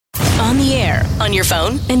on the air, on your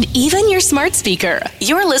phone, and even your smart speaker.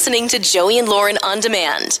 You're listening to Joey and Lauren On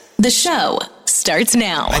Demand. The show starts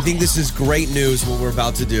now. I think this is great news, what we're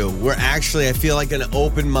about to do. We're actually, I feel like, an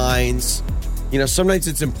open minds. You know, sometimes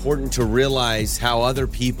it's important to realize how other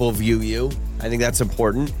people view you. I think that's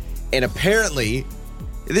important. And apparently,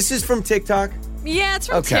 this is from TikTok. Yeah, it's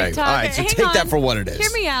from TikTok. All right, so take that for what it is.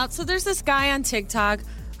 Hear me out. So there's this guy on TikTok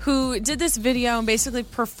who did this video and basically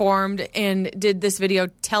performed and did this video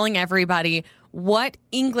telling everybody what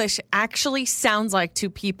English actually sounds like to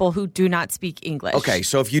people who do not speak English. Okay,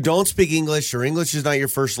 so if you don't speak English or English is not your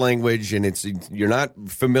first language and you're not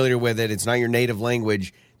familiar with it, it's not your native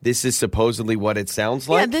language, this is supposedly what it sounds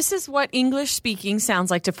like? Yeah, this is what English speaking sounds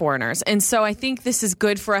like to foreigners. And so I think this is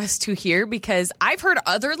good for us to hear because I've heard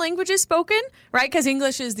other languages spoken, right? Because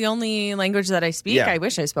English is the only language that I speak. Yeah. I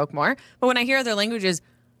wish I spoke more. But when I hear other languages,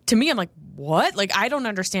 to me, I'm like, what? Like, I don't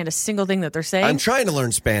understand a single thing that they're saying. I'm trying to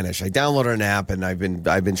learn Spanish. I downloaded an app and I've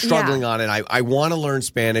been struggling on it. I want to learn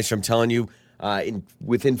Spanish. I'm telling you,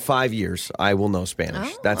 within 5 years, I will know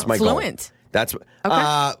Spanish. That's my goal. Fluent. That's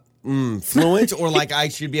Okay. Fluent or like I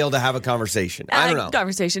should be able to have a conversation. I don't know.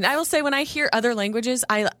 Conversation. I will say when I hear other languages,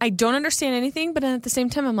 I don't understand anything, but at the same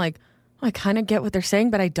time, I'm like, I kind of get what they're saying,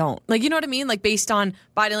 but I don't. Like, you know what I mean? Like based on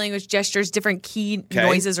body language, gestures, different key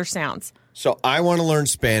noises or sounds. So I want to learn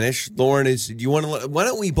Spanish. Lauren, why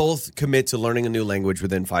don't we both commit to learning a new language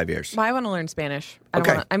within 5 years? Well, I want to learn Spanish.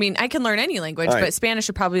 Okay. I can learn any language, All right. but Spanish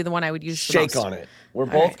would probably be the one I would use the Shake most. on it. We're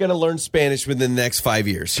both going to learn Spanish within the next 5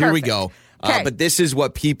 years. Here we go. Okay. But this is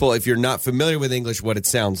what people, if you're not familiar with English, what it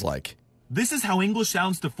sounds like. This is how English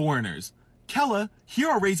sounds to foreigners. Kella, here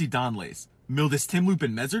are Razy Donlays. Mildis Timloop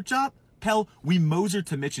and Mesertjop. Pell, we Moser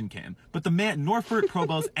to Michincam. But the man Norfert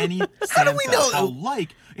Probels any How do we know? How like,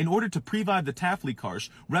 in order to previve the Tafli Karsh,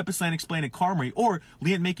 Repislan explain a Carmery, or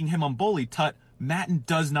Lian making him on Bully Tut, Matin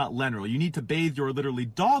does not Lenral. You need to bathe your literally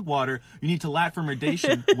dog water. You need to lat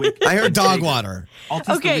fermentation with. I heard dog water.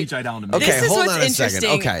 Okay. Okay, This is hold what's on a second. interesting.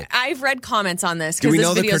 Okay. I've read comments on this. Do we this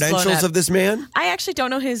know the video's blown credentials up. of this man? I actually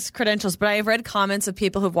don't know his credentials, but I have read comments of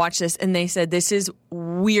people who've watched this and they said this is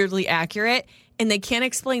weirdly accurate and they can't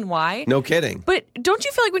explain why. No kidding. But don't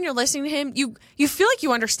you feel like when you're listening to him, you feel like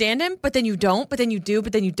you understand him, but then you don't, but then you do,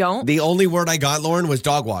 but then you don't? The only word I got, Lauren, was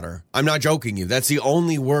dog water. I'm not joking you. That's the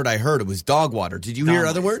only word I heard. It was dog water. Did you hear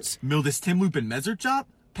other words? Mildis Timloop and Mesertjop.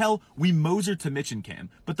 Pell, we Moser to Michincam.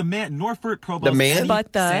 But the man Norfert Probels The man?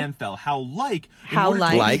 But the- Sandfell. In How order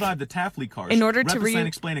like? to Like? revive the Tafli Karsh. In order to Repislan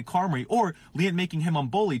explain a Carmery, or Lian making him on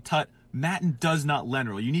Bully Tut. Matin does not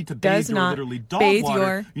Lenral. You need to bathe Does your not literally dog bathe water.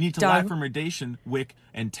 your You need to dog- lat fermentation, wick,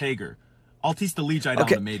 and Tager. I'll teach the leech I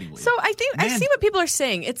down amazingly. So I think I see what people are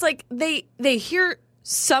saying. It's like they hear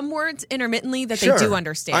some words intermittently that they do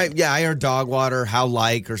understand. I heard dog water, how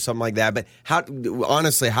like, or something like that. But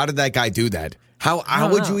honestly, how did that guy do that? How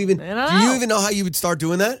would you even? Do you even know how you would start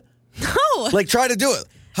doing that? No. Like try to do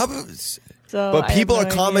it. But people are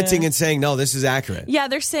commenting and saying, no, this is accurate. Yeah,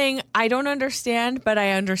 they're saying, I don't understand, but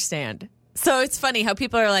I understand. So it's funny how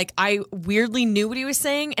people are like, I weirdly knew what he was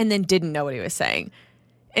saying and then didn't know what he was saying.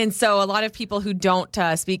 And so a lot of people who don't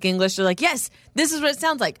speak English are like, yes, this is what it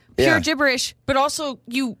sounds like. Pure gibberish, but also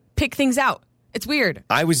you pick things out. It's weird.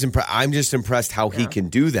 I'm just impressed how he can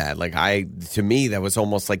do that. Like to me, that was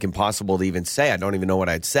almost like impossible to even say. I don't even know what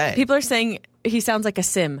I'd say. People are saying he sounds like a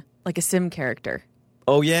Sim character.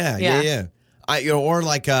 Oh yeah. Or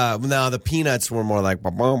like the Peanuts were more like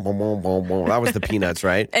boom, boom, boom, boom, boom. That was the Peanuts,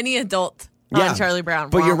 right? Any adult on Charlie Brown.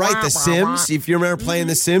 But you're right. The Sims. If you remember playing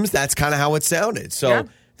The Sims, that's kind of how it sounded. So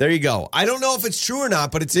there you go. I don't know if it's true or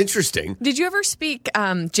not, but it's interesting. Did you ever speak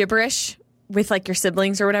gibberish with like your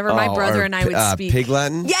siblings or whatever? My brother and I would speak Pig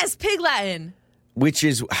Latin. Yes, Pig Latin. Which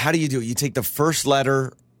is, how do you do it? You take the first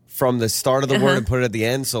letter from the start of the word and put it at the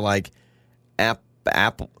end. So like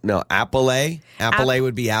apple. Apple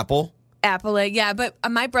would be apple. Apple, yeah, but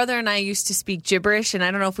my brother and I used to speak gibberish, and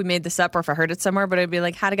I don't know if we made this up or if I heard it somewhere, but it'd be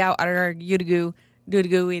like, how to go, yudagu,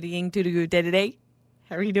 dudagu, eating, tudagu, day.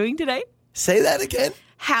 How are you doing today? Say that again.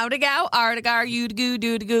 How to go, ardagar, yudagu,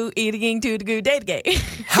 dudagu, eating, tudagu, day.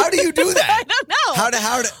 How do you do that? I don't know.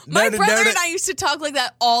 How to? My brother and I used to talk like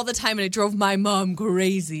that all the time, and it drove my mom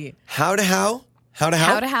crazy. How? How?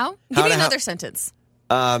 Give me another sentence.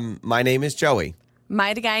 My name is Joey.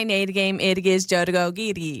 My guy, nade game, idigiz, jodago,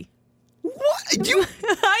 giddy. What? You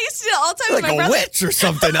I used to do it all the time with my like a brother. witch or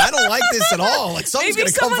something. I don't like this at all. Like something's going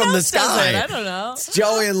to come from the sky. I don't know. It's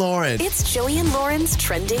Joey and Lauren. It's Joey and Lauren's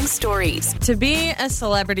trending stories. To be a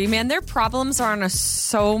celebrity, man, their problems are on a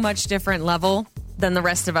so much different level than the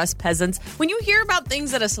rest of us peasants. When you hear about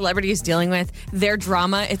things that a celebrity is dealing with, their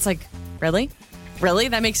drama, it's like, really? Really?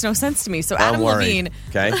 That makes no sense to me. So I'm Adam worried. Levine,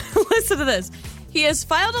 Okay. listen to this. He has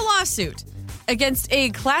filed a lawsuit against a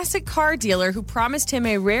classic car dealer who promised him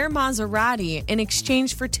a rare Maserati in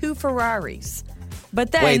exchange for 2 Ferraris.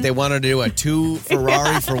 But then... Wait, they wanted to do a 2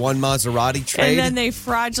 Ferrari for 1 Maserati trade? And then they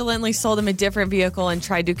fraudulently sold him a different vehicle and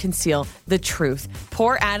tried to conceal the truth.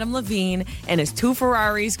 Poor Adam Levine and his 2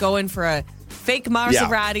 Ferraris going for a fake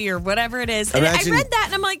Maserati or whatever it is. And Imagine- I read that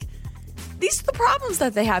and I'm like, these are the problems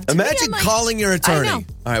that they have. To Imagine me, I'm like, calling your attorney. I All know.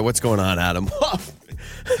 right, what's going on, Adam?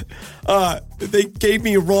 They gave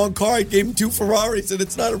me a wrong car. I gave them 2 Ferraris, and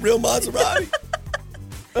it's not a real Maserati.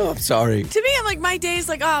 Oh, I'm sorry. To me, I'm like, my day's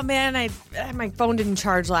like, oh man, my phone didn't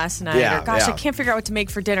charge last night. Yeah, or gosh, yeah. I can't figure out what to make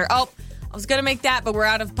for dinner. Oh, I was going to make that, but we're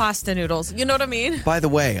out of pasta noodles. You know what I mean? By the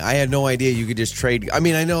way, I had no idea you could just trade. I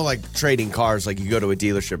mean, I know like trading cars, like you go to a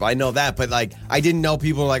dealership. I know that, but like I didn't know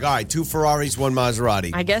people were like, all right, 2 Ferraris, 1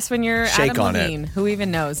 Maserati. I guess when you're Shake Adam on it. Levine, who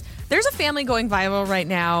even knows? There's a family going viral right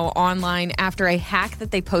now online after a hack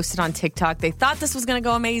that they posted on TikTok. They thought this was going to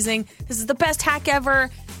go amazing. This is the best hack ever.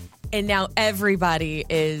 And now everybody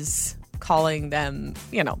is calling them,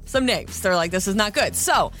 some names. They're like, this is not good.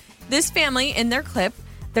 So this family in their clip,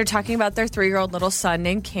 they're talking about their 3-year-old little son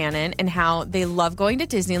named Cannon and how they love going to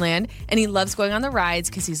Disneyland and he loves going on the rides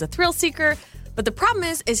because he's a thrill seeker. But the problem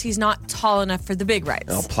is he's not tall enough for the big rides.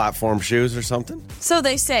 Oh, platform shoes or something? So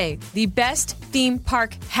they say the best theme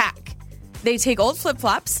park hack. They take old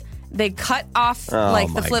flip-flops. They cut off the my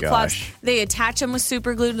flip-flops. gosh. They attach them with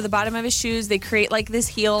super glue to the bottom of his shoes. They create like this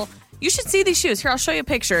heel. You should see these shoes. Here, I'll show you a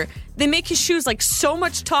picture. They make his shoes like so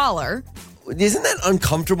much taller. Isn't that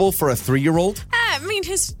uncomfortable for a 3-year-old? I mean,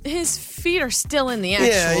 his feet are still in the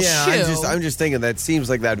actual shoe. I'm just thinking that seems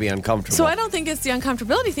like that'd be uncomfortable. So I don't think it's the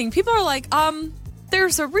uncomfortability thing. People are like,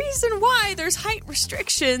 there's a reason why there's height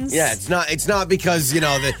restrictions. Yeah, it's not because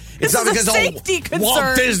it's This not is a because safety concern.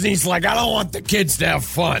 Walt Disney's like, I don't want the kids to have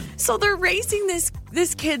fun. So they're raising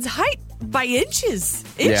this kid's height by inches,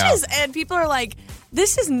 Yeah. and people are like,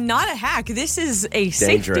 this is not a hack. This is a Dangerous.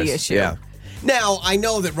 safety issue. Yeah. Now, I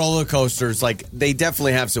know that roller coasters, like, they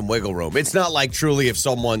definitely have some wiggle room. It's not like truly if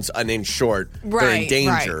someone's an inch short, they're in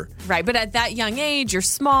danger. Right. But at that young age, you're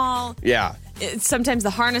small. Yeah. Sometimes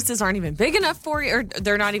the harnesses aren't even big enough for you, or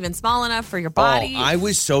they're not even small enough for your body. Oh, I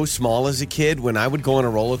was so small as a kid. When I would go on a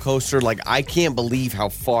roller coaster, like, I can't believe how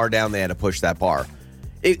far down they had to push that bar.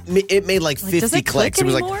 It made like 50 does it clicks. click It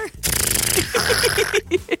was anymore?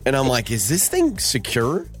 and I'm like, is this thing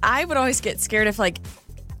secure? I would always get scared if, like,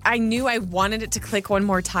 I knew I wanted it to click one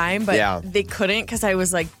more time, but they couldn't because I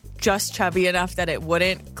was, like, just chubby enough that it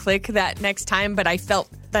wouldn't click that next time, but I felt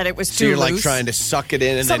that it was too So you're loose. like trying to suck it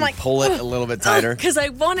in and So I'm then like, pull it a little bit tighter. Because I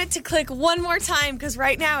want it to click one more time because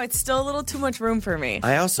right now it's still a little too much room for me.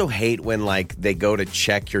 I also hate when like they go to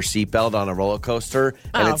check your seatbelt on a roller coaster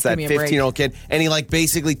and it's that give me a break. 15-year-old kid and he like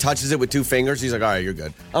basically touches it with 2 fingers. He's like, all right, you're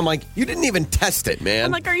good. I'm like, you didn't even test it, man.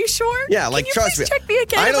 I'm like, are you sure? yeah, like Can you trust please me. check me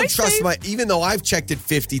again? I Am don't trust safe? even though I've checked it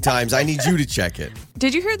 50 times, I need you to check it.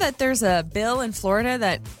 Did you hear that there's a bill in Florida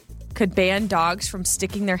that could ban dogs from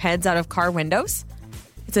sticking their heads out of car windows?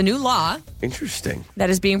 It's a new law Interesting. that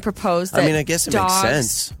is being proposed. I That mean, I guess it makes dogs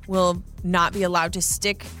sense. will not be allowed to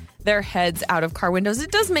stick their heads out of car windows.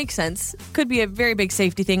 It does make sense. Could be a very big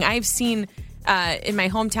safety thing. I've seen in my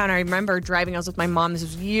hometown, I remember driving. I was with my mom. This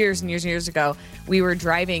was years and years and years ago. We were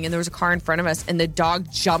driving, and there was a car in front of us, and the dog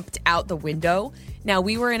jumped out the window. Now,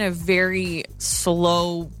 we were in a very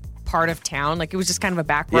slow part of town. Like, it was just kind of a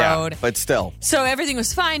back road. Yeah, but still. So everything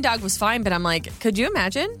was fine. Dog was fine. But I'm like, could you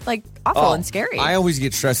imagine? Like, awful and scary. I always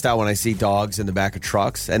get stressed out when I see dogs in the back of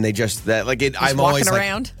trucks and they just I'm walking always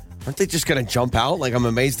around. like, aren't they just going to jump out? Like, I'm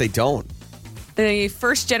amazed they don't. The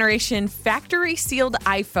first generation factory sealed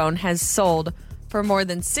iPhone has sold for more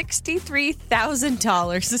than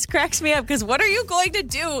 $63,000. This cracks me up because what are you going to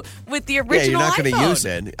do with the original Yeah, you're not iPhone? going to use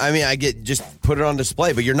it. I mean, I get just put it on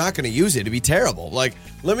display, but you're not going to use it. It'd be terrible. Like,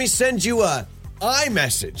 let me send you a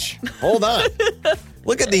iMessage. Hold on.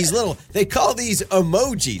 Look at these they call these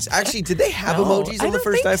emojis. Actually, did they have emojis on the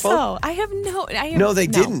first iPhone? So. I have No, they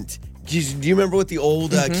didn't. Do you remember what the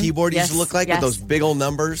old keyboard used to look like with those big old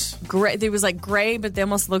numbers? Gray. They was like gray, but they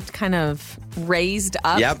almost looked kind of raised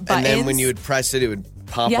up. Yep. Buttons. And then when you would press it, it would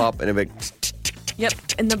pop up and it would. Yep.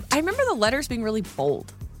 And I remember the letters being really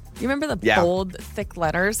bold. You remember the bold, thick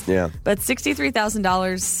letters? Yeah. But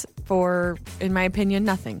 $63,000 for, in my opinion,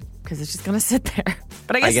 nothing because it's just going to sit there.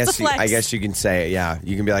 But I guess it's a flex. I guess you can say it. Yeah,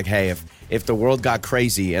 you can be like, hey, if the world got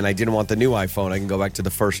crazy and I didn't want the new iPhone, I can go back to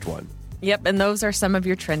the first one. Yep, and those are some of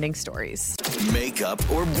your trending stories. Makeup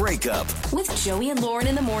or breakup. With Joey and Lauren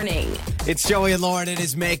in the morning. It's Joey and Lauren. It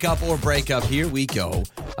is makeup or breakup. Here we go.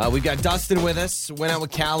 We've got Dustin with us. Went out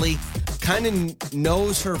with Callie kind of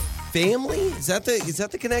knows her family. Is that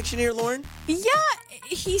the connection here, Lauren? Yeah,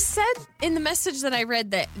 he said in the message that I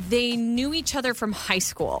read that they knew each other from high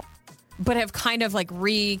school, but have kind of like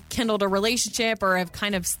rekindled a relationship or have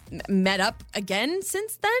kind of met up again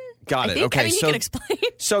since then. Got it. I think. Okay, I mean, so he can explain.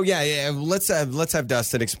 So yeah. Let's have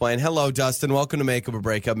Dustin explain. Hello, Dustin. Welcome to Makeup or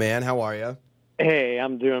Breakup, man. How are you? Hey,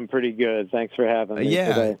 I'm doing pretty good. Thanks for having me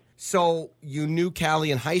today. So you knew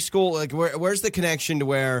Callie in high school. Like, where's the connection to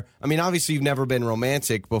where? I mean, obviously you've never been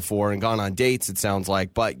romantic before and gone on dates. It sounds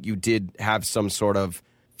like, but you did have some sort of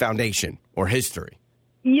foundation or history.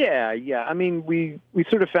 Yeah. I mean, we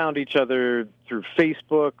sort of found each other through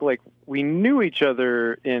Facebook. Like, we knew each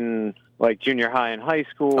other in like junior high and high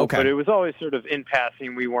school, Okay. but it was always sort of in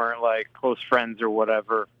passing. We weren't like close friends or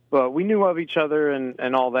whatever. But we knew of each other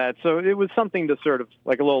and all that. So it was something to sort of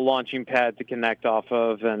like a little launching pad to connect off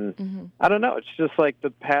of. And I don't know, it's just like the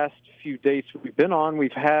past few dates we've been on,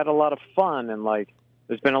 we've had a lot of fun and like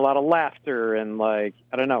there's been a lot of laughter and like,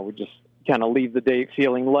 I don't know, we just kind of leave the date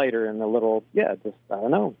feeling lighter and a little, happy.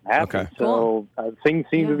 Okay. So things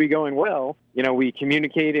seem to be going well. You know, we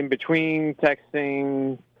communicate in between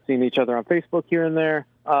texting, seeing each other on Facebook here and there,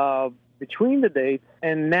 between the dates.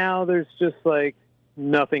 And now there's just like,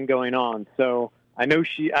 nothing going on. So I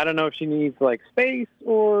don't know if she needs like space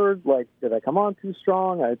or like, did I come on too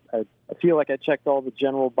strong? I feel like I checked all the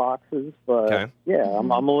general boxes, but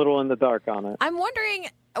I'm a little in the dark on it. I'm wondering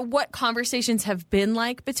what conversations have been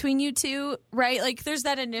like between you two, right? Like there's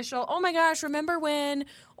that initial, oh my gosh, remember when,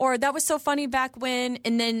 or that was so funny back when,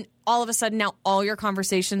 and then all of a sudden now all your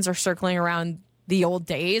conversations are circling around the old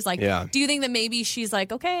days. Like, do you think that maybe she's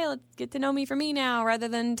like, okay, let's get to know me for me now rather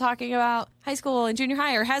than talking about high school and junior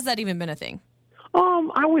high, or has that even been a thing?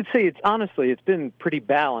 I would say it's been pretty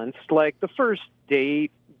balanced. Like the first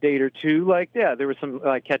date or two, like, there was some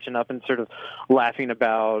like catching up and sort of laughing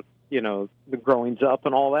about, you know, the growings up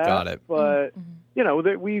and all that. Got it. But, you know,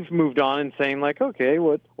 that we've moved on and saying like, okay,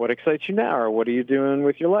 what excites you now? Or what are you doing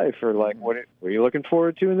with your life? Or like, what are you looking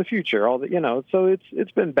forward to in the future? All that, you know, so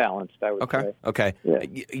it's been balanced, I would say. Okay. Yeah.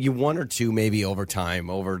 You one or two, maybe over time,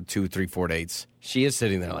 over 2, 3, 4 dates. She is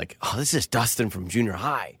sitting there like, oh, this is Dustin from junior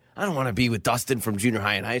high. I don't want to be with Dustin from junior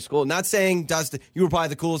high and high school. Not saying, Dustin, you were probably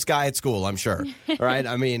the coolest guy at school, I'm sure. Right?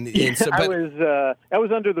 I mean, I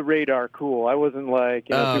was under the radar cool. I wasn't like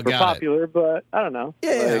super popular, but I don't know.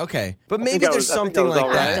 Okay. But maybe there's something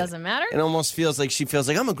like that. It doesn't matter. It almost feels like she feels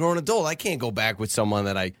like I'm a grown adult. I can't go back with someone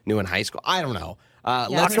that I knew in high school. I don't know.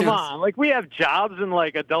 Come on. Like, we have jobs and,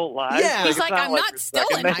 like, adult lives. Yeah. He's like, I'm not still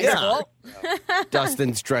in high school.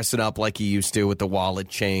 Dustin's dressing up like he used to with the wallet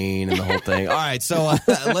chain and the whole thing. All right, so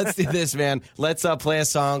let's do this, man. Let's play a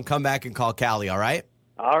song, come back and call Callie, all right?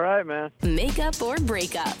 All right, man. Makeup or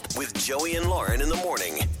breakup. With Joey and Lauren in the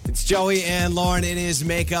morning. It's Joey and Lauren. It is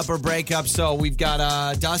Makeup or Breakup. So we've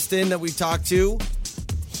got Dustin that we've talked to.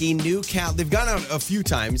 He knew Callie. They've gone out a few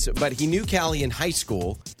times, but he knew Callie in high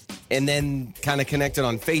school. And then kind of connected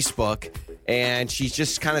on Facebook, and she's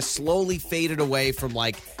just kind of slowly faded away from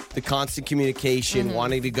like the constant communication,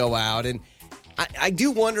 wanting to go out. And I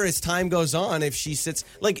do wonder as time goes on if she sits,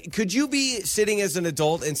 like, could you be sitting as an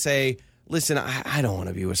adult and say, listen, I don't want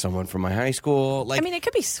to be with someone from my high school. Like, I mean, it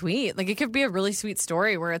could be sweet. Like, it could be a really sweet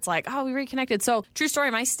story where it's like, oh, we reconnected. So, true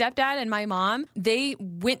story, my stepdad and my mom, they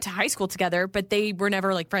went to high school together, but they were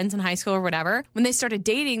never, like, friends in high school or whatever. When they started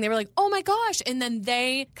dating, they were like, oh, my gosh. And then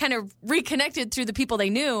they kind of reconnected through the people they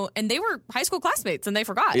knew, and they were high school classmates, and they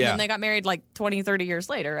forgot. Yeah. And then they got married, like, 20, 30 years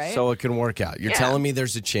later, right? So it can work out. You're telling me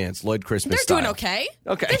there's a chance. Lloyd Christmas They're style. doing okay.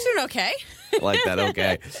 Okay. They're doing okay. I like that.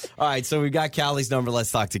 Okay. All right, so we've got Callie's number. Let's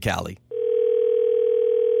talk to Callie.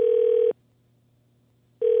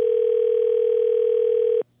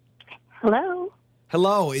 Hello.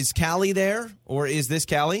 Hello, is Callie there, or is this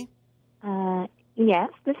Callie?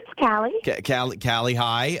 Yes, this is Callie. Callie,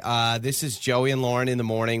 hi. This is Joey and Lauren in the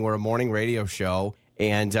morning. We're a morning radio show,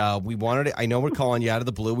 and we wanted to, I know we're calling you out of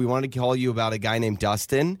the blue. We wanted to call you about a guy named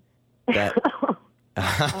Dustin. That,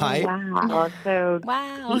 hi. Wow. So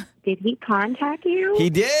Wow. did he contact you?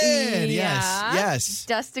 He did. Yeah. Yes.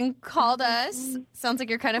 Dustin called us. Sounds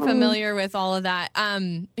like you're kind of familiar with all of that.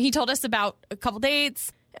 He told us about a couple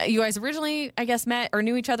dates. You guys originally, I guess, met or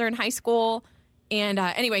knew each other in high school. And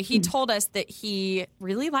anyway, he told us that he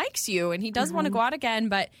really likes you and he does want to go out again,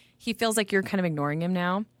 but he feels like you're kind of ignoring him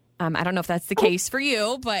now. I don't know if that's the case for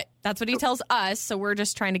you, but that's what he tells us. So we're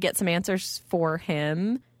just trying to get some answers for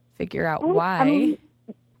him, figure out why. I mean,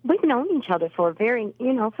 we've known each other for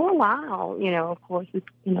for a while, of course, with,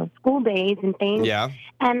 school days and things. Yeah.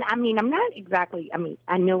 And I mean,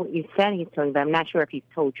 I know what you said he's told you, but I'm not sure if he's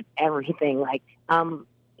told you everything. Like,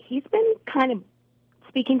 he's been kind of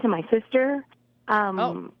speaking to my sister.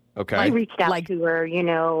 Okay. He reached out to her,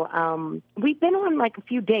 we've been on like a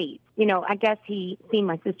few dates. I guess he seen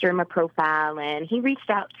my sister in my profile and he reached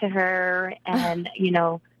out to her and,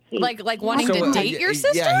 Like wanting to date your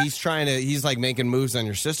sister? Yeah, he's like making moves on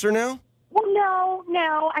your sister now? Well,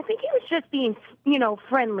 no. I think he was just being,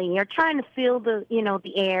 friendly or trying to feel the,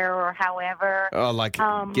 the air or however. Oh, like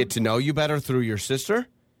get to know you better through your sister?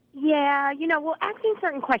 Yeah, asking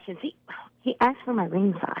certain questions. He asked for my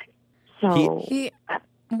ring size. So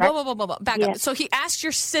Whoa. Back up. So he asked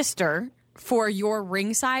your sister for your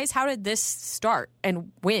ring size. How did this start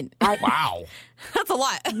and when? Wow. That's a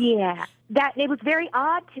lot. Yeah. It was very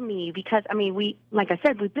odd to me because, like I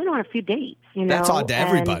said, we've been on a few dates, That's odd to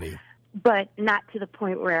everybody. But not to the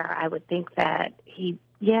point where I would think that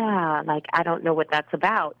I don't know what that's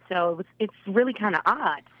about. So it's really kind of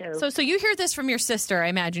odd. So you hear this from your sister, I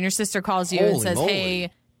imagine. Your sister calls you and says, hey,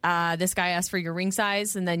 this guy asked for your ring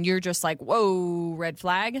size, and then you're just like, whoa, red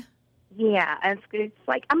flag? Yeah, it's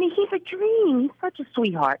like, he's a dream. He's such a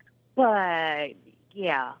sweetheart. But,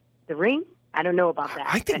 yeah, the ring, I don't know about that.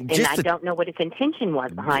 I think I don't know what his intention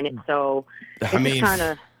was behind it, so it's kind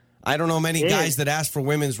of... I don't know many guys that ask for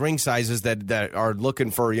women's ring sizes that are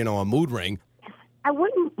looking for, a mood ring. I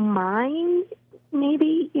wouldn't mind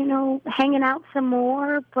maybe, hanging out some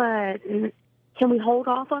more, but... Can we hold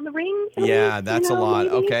off on the ring? Yeah, that's a lot.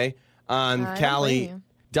 Maybe? Okay. Callie,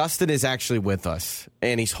 Dustin is actually with us,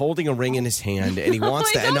 and he's holding a ring in his hand, and he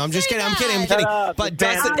wants to. No, I'm just kidding. I'm kidding. But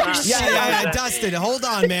Dustin, Dustin, hold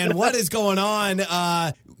on, man. What is going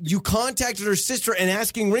on? You contacted her sister and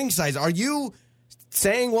asking ring size. Are you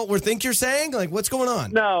saying what we think you're saying? Like, what's going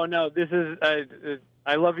on? No. This is.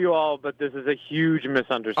 I love you all, but this is a huge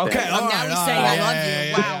misunderstanding. Okay, now he's saying I love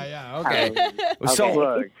you. Wow. Yeah, okay. So,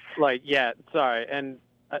 look, sorry. And,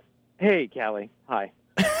 hey, Callie. Hi.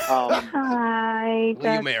 Hi,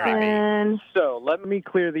 Will you marry me? So, let me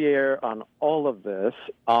clear the air on all of this.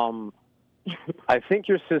 I think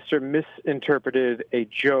your sister misinterpreted a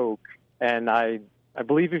joke, and I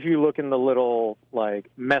believe if you look in the little,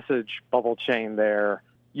 message bubble chain there,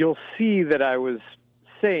 you'll see that I was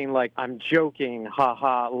saying I'm joking,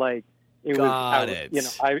 haha, it Got was.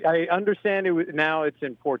 it. I understand it was. Now it's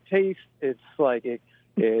in poor taste. It's but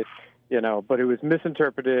it was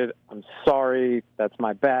misinterpreted. I'm sorry. That's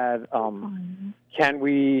my bad. Can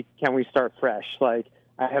we start fresh? I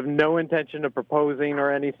have no intention of proposing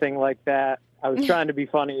or anything like that. I was trying to be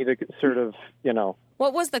funny to sort of,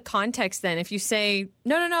 What was the context then? If you say,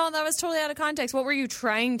 no, that was totally out of context, what were you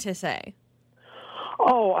trying to say?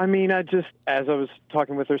 Oh, as I was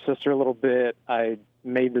talking with her sister a little bit, I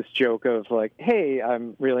made this joke of hey,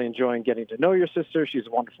 I'm really enjoying getting to know your sister. She's a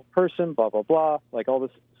wonderful person, blah, blah, blah, all this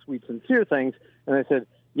sweet, sincere things. And I said,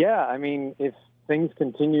 yeah, if things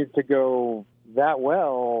continue to go that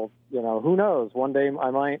well, who knows? One day I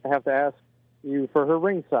might have to ask you for her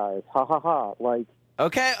ring size. Ha, ha, ha.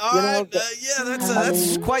 Okay, all right.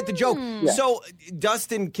 That's quite the joke. Yeah. So,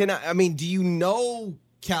 Dustin, do you know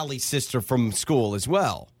Callie's sister from school as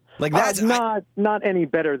well? That's not any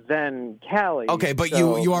better than Callie. Okay, but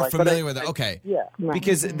so, you are familiar with it. Okay. Yeah.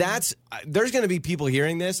 Because there's going to be people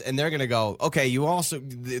hearing this and they're going to go, okay, you also,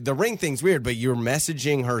 the ring thing's weird, but you're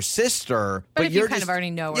messaging her sister. But if you kind of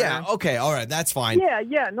already know her. Yeah, okay, all right, that's fine.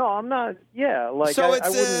 Yeah, no, I'm not, So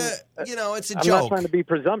it's a I'm joke. not trying to be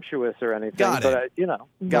presumptuous or anything. Got it.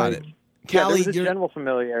 But, Got it. Callie, there's a general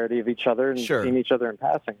familiarity of each other and seeing each other in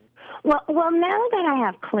passing. Well, now that I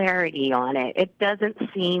have clarity on it, it doesn't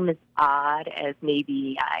seem as odd as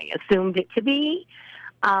maybe I assumed it to be.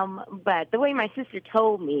 But the way my sister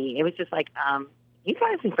told me, it was just he's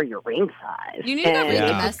asking for your ring size. You need to read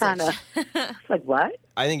the message. It's what?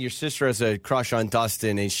 I think your sister has a crush on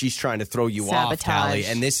Dustin, and she's trying to throw you off, Sabotage. Callie,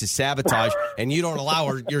 and this is sabotage, and you don't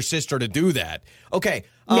allow your sister to do that. Okay,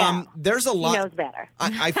 there's a lot. He knows better.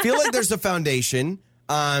 I feel like there's a foundation.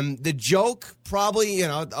 The joke probably,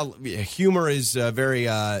 humor is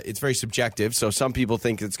it's very subjective. So some people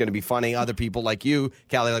think it's going to be funny. Other people like you,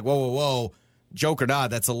 Callie, whoa, joke or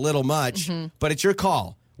not, that's a little much. Mm-hmm. But it's your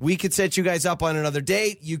call. We could set you guys up on another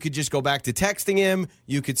date. You could just go back to texting him.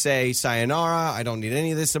 You could say, sayonara, I don't need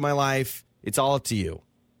any of this in my life. It's all up to you.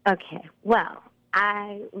 Okay, well,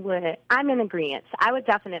 I'm in agreement. I would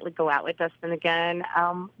definitely go out with Dustin again.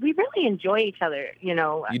 We really enjoy each other,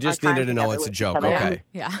 You just needed to know it's a joke. Okay.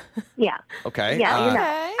 Yeah. Yeah. Okay.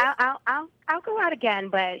 Yeah, I'll go out again,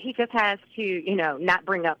 but he just has to, not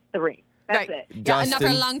bring up the ring. That's Right. it. Yeah, not for a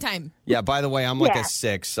Dustin. long time. Yeah, by the way, I'm like Yeah. a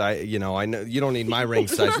 6. I know you don't need my ring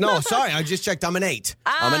size. No, sorry, I just checked. I'm an 8.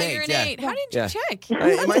 I'm an 8. You're an yeah. 8. How did you Yeah. check?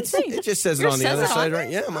 It just says it Yours on the says other it on side, there? right?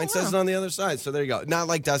 Yeah, mine says it on the other side. So there you go. Not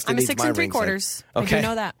like Dustin I'm a needs 6 my and ring 3/4. size. I do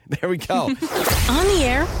know that. There we go. On the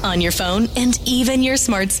air, on your phone, and even your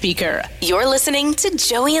smart speaker. You're listening to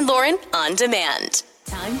Joey and Lauren on demand.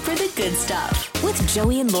 Time for the good stuff with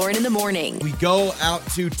Joey and Lauren in the morning. We go out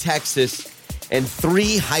to Texas, and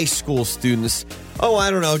 3 high school students,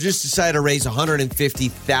 just decided to raise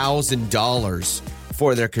 $150,000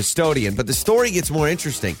 for their custodian. But the story gets more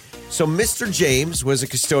interesting. So Mr. James was a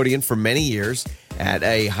custodian for many years at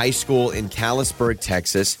a high school in Callisburg,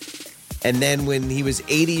 Texas. And then when he was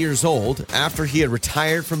 80 years old, after he had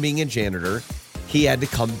retired from being a janitor, he had to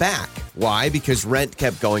come back. Why? Because rent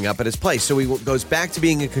kept going up at his place. So he goes back to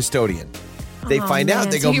being a custodian. They find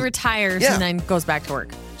out. They so go. he retires Yeah. and then goes back to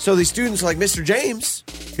work. So these students are like, Mr. James,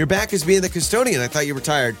 you're back as being the custodian. I thought you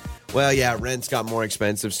retired. Well, yeah, rent's got more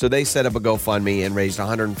expensive. So they set up a GoFundMe and raised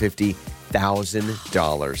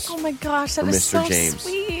 $150,000. Oh my gosh, that For is Mr. so James.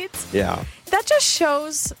 sweet. Yeah. That just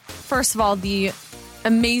shows, first of all, the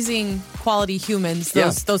amazing quality humans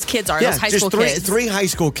those kids are, those high just school kids. three high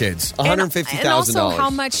school kids, $150,000. And also how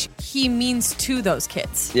much he means to those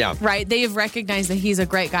kids. Yeah. Right? They have recognized that he's a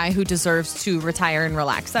great guy who deserves to retire and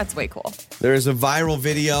relax. That's way cool. There is a viral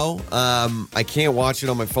video. I can't watch it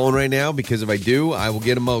on my phone right now because if I do, I will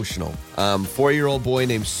get emotional. 4-year-old boy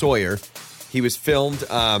named Sawyer. He was filmed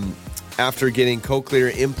after getting cochlear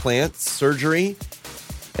implant surgery,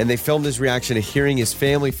 and they filmed his reaction to hearing his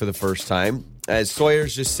family for the first time. As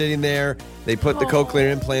Sawyer's just sitting there, they put the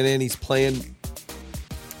cochlear implant in. He's playing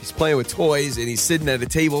with toys, and he's sitting at a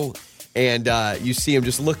table, and you see him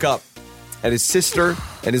just look up at his sister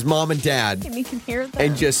and his mom and dad, And he can hear them.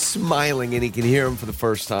 and just smiling, and he can hear them for the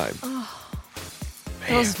first time.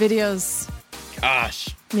 Those videos Gosh.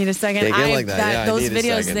 need a second. They get like that. Yeah, I those need a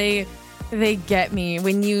videos, second. they get me.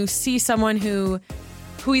 When you see someone who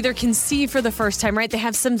either can see for the first time, right? They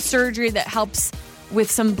have some surgery that helps with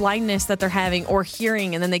some blindness that they're having, or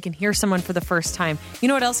hearing, and then they can hear someone for the first time. You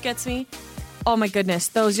know what else gets me? Oh my goodness.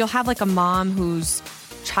 You'll have like a mom whose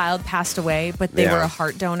child passed away, but they Yeah. were a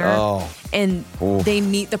heart donor. Oh. And Ooh. they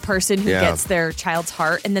meet the person who Yeah. gets their child's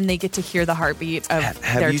heart, and then they get to hear the heartbeat of their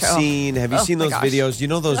Have you child. seen Oh those my gosh. videos? You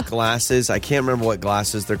know those glasses? I can't remember what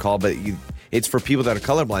glasses they're called, but it's for people that are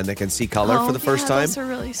colorblind that can see color for the first time. Those are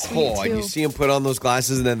really sweet Oh, too. and you see them put on those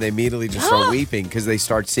glasses, and then they immediately just start weeping because they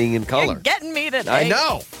start seeing in color. You're getting me today. I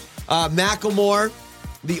know. Macklemore,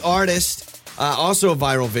 the artist, also a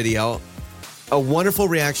viral video. A wonderful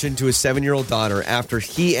reaction to his 7-year-old daughter after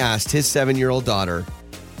he asked his 7-year-old daughter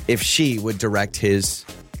if she would direct his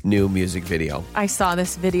new music video. I saw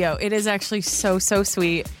this video. It is actually so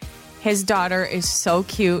sweet. His daughter is so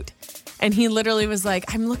cute. And he literally was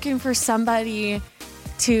like, I'm looking for somebody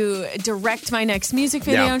to direct my next music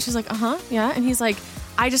video. Yeah. And she's like, yeah. And he's like,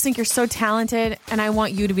 I just think you're so talented and I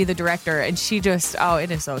want you to be the director. And she just,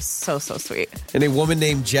 it is so sweet. And a woman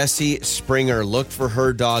named Jessie Springer looked for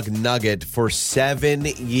her dog Nugget for 7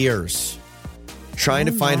 years. Trying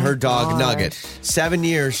to find her dog Nugget. 7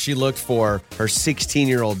 years she looked for her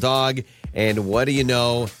 16-year-old dog. And what do you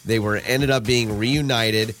know? They ended up being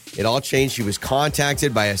reunited. It all changed. She was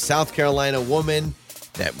contacted by a South Carolina woman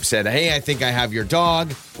that said, hey, I think I have your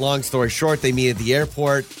dog. Long story short, they meet at the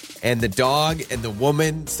airport. And the dog and the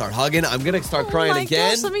woman start hugging. I'm going to start crying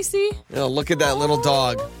again. Gosh, let me see. Look at that little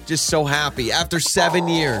dog. Just so happy after 7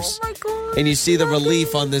 years. Oh my God. And you see the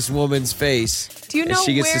relief on this woman's face. Do you as know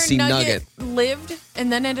she gets where to see Nugget lived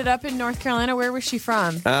and then ended up in North Carolina? Where was she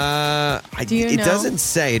from? Do you it know? doesn't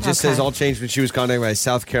say. It just says Okay. all changed when she was contacted by a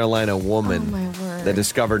South Carolina woman Oh, my word. that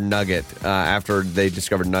discovered Nugget after they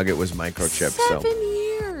discovered Nugget was microchipped. 7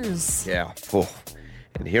 years. Yeah. Oh.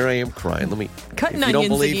 And here I am crying. Let me Cutting if you don't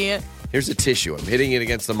onions believe, again. here's a tissue. I'm hitting it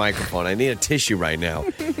against the microphone. I need a tissue right now.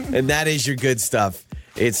 And that is your good stuff.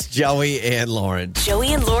 It's Joey and Lauren.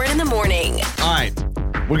 Joey and Lauren in the morning. All right.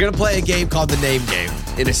 We're going to play a game called the Name Game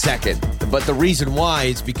in a second. But the reason why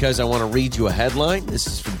is because I want to read you a headline. This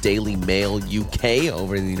is from Daily Mail UK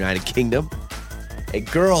over in the United Kingdom. A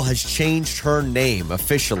girl has changed her name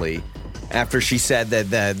officially after she said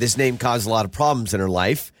that this name caused a lot of problems in her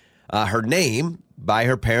life. Her name by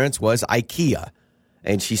her parents was IKEA.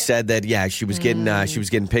 And she said that, she was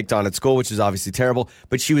getting picked on at school, which is obviously terrible.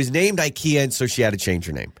 But she was named IKEA, and so she had to change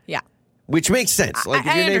her name. Yeah. Which makes sense. Like,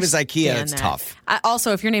 if I your name is understand IKEA, it's that. tough.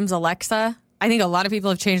 Also, if your name's Alexa, I think a lot of people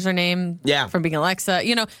have changed their name Yeah. from being Alexa,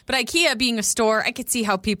 But IKEA being a store, I could see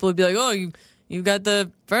how people would be like, oh, you you got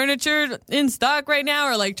the furniture in stock right now,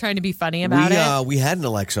 or like trying to be funny about it? We had an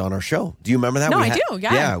Alexa on our show. Do you remember that? No, we I had, do,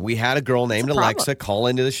 yeah. Yeah, we had a girl named What's the Alexa call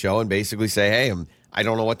into the show and basically say, hey, I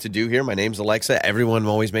don't know what to do here. My name's Alexa. Everyone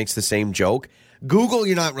always makes the same joke. Google,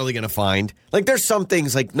 you're not really going to find. Like, there's some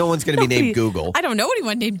things, like, no one's going to be named Google. I don't know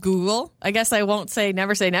anyone named Google. I guess I won't say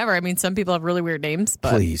never say never. I mean, some people have really weird names. But.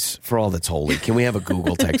 Please, for all that's holy, can we have a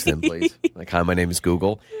Google text in, please? Like, hi, my name is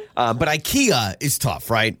Google. But IKEA is tough,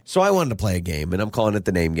 right? So I wanted to play a game, and I'm calling it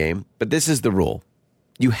the name game. But this is the rule.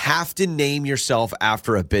 You have to name yourself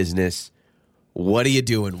after a business. What do you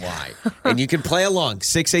do and why? And you can play along.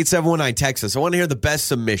 68719, text us. I want to hear the best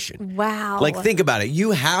submission. Wow. Like, think about it.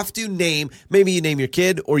 You have to name, maybe you name your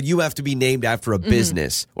kid, or you have to be named after a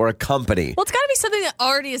business or a company. Well, it's got to be something that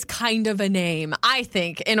already is kind of a name, I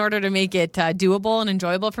think, in order to make it doable and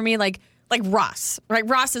enjoyable for me. Like Ross, right?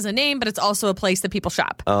 Ross is a name, but it's also a place that people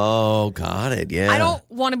shop. Oh, got it. Yeah. I don't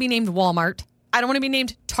want to be named Walmart. I don't want to be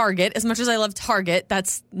named Target. As much as I love Target,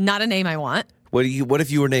 that's not a name I want. What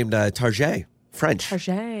if you were named Target? French.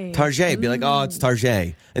 Target. Be like, oh, it's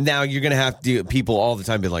Target. And now you're going to have to people all the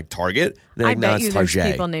time be like, Target? And I like, bet no, you there's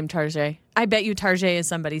people named Target. I bet you Target is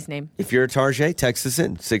somebody's name. If you're a Target, text us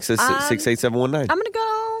in. 68719. I'm going to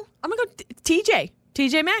go TJ.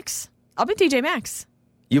 TJ Maxx. I'll be TJ Maxx.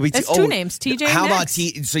 You'll be That's two names, TJ How Maxx.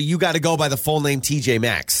 about so you got to go by the full name TJ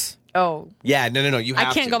Maxx. Oh. Yeah, no. You have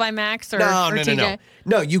I can't to. go by Max or No. TJ.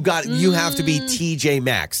 No, you have to be TJ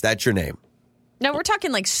Maxx. That's your name. No, we're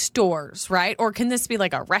talking like stores, right? Or can this be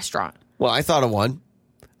like a restaurant? Well, I thought of one.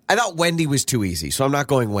 I thought Wendy was too easy, so I'm not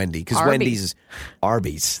going Wendy because Wendy's is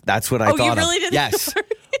Arby's. That's what I thought you really of. did? Yes.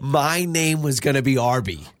 My name was going to be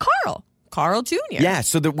Arby. Carl Jr. Yeah,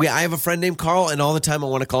 so I have a friend named Carl, and all the time I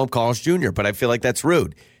want to call him Carl's Jr., but I feel like that's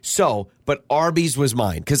rude. So, but Arby's was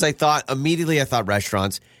mine because I thought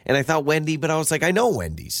restaurants, and I thought Wendy, but I was like, I know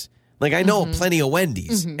Wendy's. Like, I know plenty of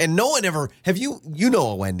Wendy's. And no one ever, you know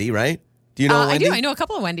a Wendy, right? Do you know a Wendy? I do. I know a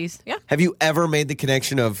couple of Wendy's. Yeah. Have you ever made the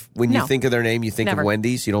connection of when you think of their name, you think Never. of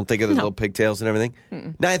Wendy's? You don't think of the little pigtails and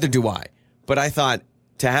everything? Neither do I. But I thought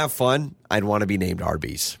to have fun, I'd want to be named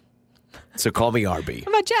Arby's. So call me Arby.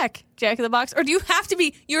 How about Jack? Jack in the Box? Or do you have to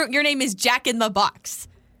be, your name is Jack in the Box?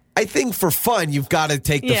 I think for fun, you've got to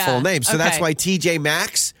take the full name. So that's why TJ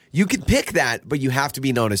Maxx, you can pick that, but you have to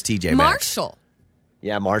be known as TJ Maxx. Marshall.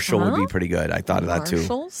 Yeah, Marshall would be pretty good. I thought of that too.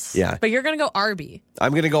 Marshalls? Yeah. But you're going to go Arby.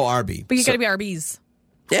 I'm going to go Arby. But you got to be Arby's.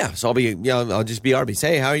 Yeah, so I'll just be Arby's.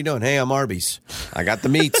 Hey, how are you doing? Hey, I'm Arby's. I got the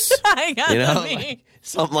meats. I got the meats. Like,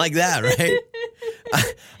 something like that,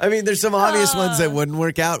 right? I mean, there's some obvious ones that wouldn't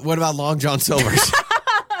work out. What about Long John Silver's?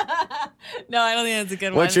 No, I don't think that's a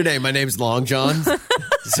good one. What's your name? My name's Long John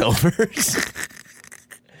Silver's.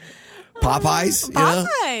 Popeyes? You know?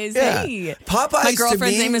 Popeyes. Yeah. Hey. Popeyes. My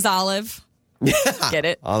girlfriend's to me, name is Olive. Yeah. Get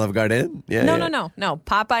it? Olive Garden? Yeah. No.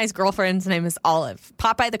 Popeye's girlfriend's name is Olive.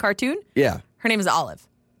 Popeye the cartoon? Yeah. Her name is Olive.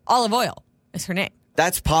 Olive Oil is her name.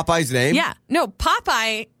 That's Popeye's name? Yeah. No,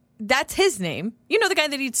 Popeye, that's his name. You know the guy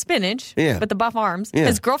that eats spinach with the buff arms? Yeah.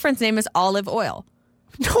 His girlfriend's name is Olive Oil.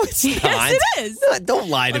 No, it's not. Yes, it is. No, don't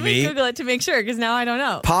lie to Let me me. Google it to make sure because now I don't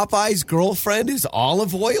know. Popeye's girlfriend is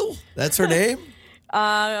Olive Oil? That's her name?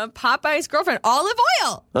 Popeye's girlfriend, Olive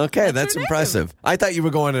Oil. Okay, that's impressive. I thought you were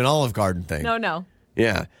going an Olive Garden thing. No.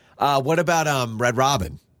 Yeah. What about Red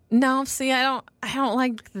Robin? No, see, I don't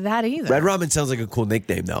like that either. Red Robin sounds like a cool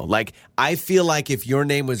nickname, though. Like, I feel like if your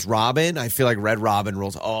name was Robin, I feel like Red Robin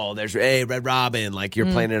rolls. Oh, hey, Red Robin. Like you're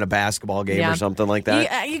playing in a basketball game or something like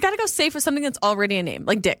that. You got to go safe with something that's already a name,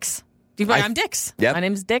 like Dick's. I'm Dick's. Yep. My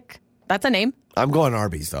name's Dick. That's a name. I'm going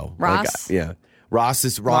Arby's, though. Ross. Like, yeah. Ross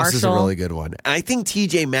is a really good one. And I think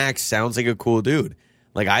TJ Maxx sounds like a cool dude.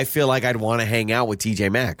 Like, I feel like I'd want to hang out with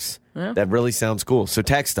TJ Maxx. Yeah. That really sounds cool. So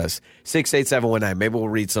text us, 68719. Maybe we'll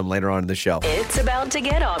read some later on in the show. It's about to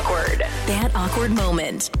get awkward. That awkward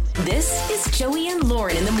moment. This is Joey and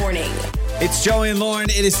Lauren in the morning. It's Joey and Lauren.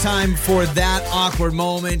 It is time for that awkward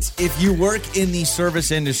moment. If you work in the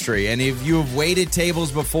service industry and if you have waited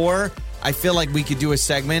tables before, I feel like we could do a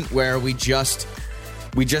segment where we just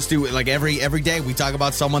do like every day we talk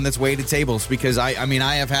about someone that's waited tables because I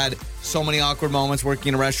have had so many awkward moments working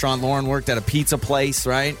in a restaurant. Lauren worked at a pizza place,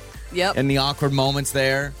 right? Yep. And the awkward moments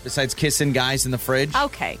there, besides kissing guys in the fridge.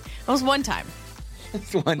 Okay. That was one time.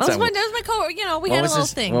 That was my coworker. We had a little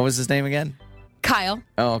thing. What was his name again? Kyle.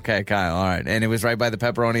 Oh, okay, Kyle. All right. And it was right by the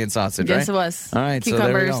pepperoni and sausage, right? Yes, it was. All right, cucumbers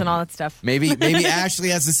so there we go. and all that stuff. Maybe Ashley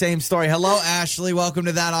has the same story. Hello, Ashley. Welcome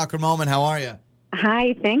to That Awkward Moment. How are you?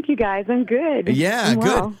 Hi, thank you guys. I'm good. Yeah, Wow.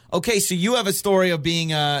 good. Okay, so you have a story of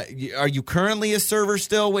being, are you currently a server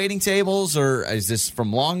still waiting tables, or is this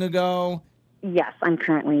from long ago? Yes, I'm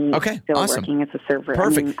currently still awesome. working as a server.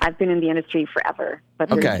 Perfect. I mean, I've been in the industry forever, but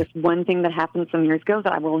there's just one thing that happened some years ago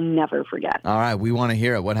that I will never forget. All right, we want to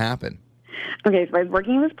hear it. What happened? Okay, so I was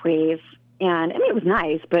working in this place, and I mean, it was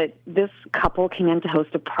nice, but this couple came in to host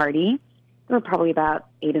a party. There were probably about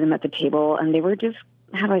 8 of them at the table, and they were just,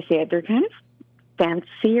 how do I say it? They're kind of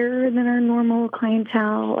fancier than our normal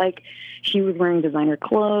clientele. Like, she was wearing designer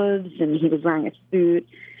clothes, and he was wearing a suit.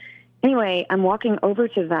 Anyway, I'm walking over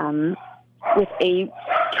to them with a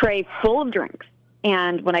tray full of drinks.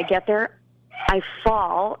 And when I get there, I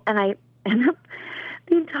fall, and I end up,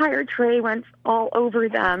 the entire tray went all over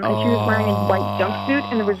them. And she was wearing a white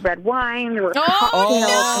jumpsuit, and there was red wine, there were cocktails. I mean,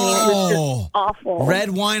 it was just awful. Red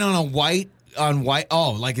wine on white.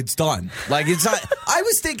 Oh, like it's done. Like it's not. I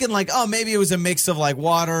was thinking like, oh, maybe it was a mix of like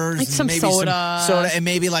waters, like some maybe soda, and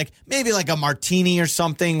maybe like a martini or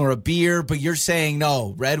something or a beer. But you're saying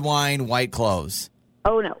no, red wine, white clothes.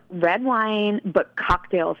 Oh, no. Red wine, but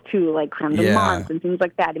cocktails, too, like creme de menthe and things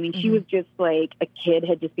like that. I mean, she was just like a kid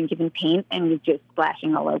had just been given paint and was just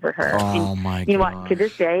splashing all over her. Oh, and my God. You know what? To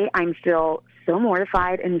this day, I'm still so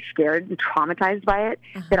mortified and scared and traumatized by it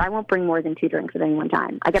that I won't bring more than 2 drinks at any one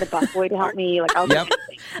time. I got a busboy to help me. Like,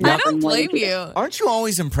 I don't blame you. Aren't you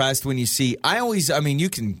always impressed when you see, I mean, you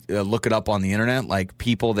can look it up on the internet, like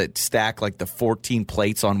people that stack like the 14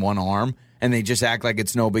 plates on one arm. And they just act like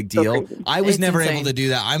it's no big deal. I was never able to do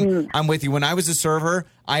that. I'm with you. When I was a server,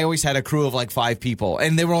 I always had a crew of like 5 people.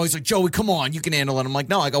 And they were always like, Joey, come on, you can handle it. I'm like,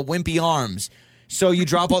 no, I got wimpy arms. So you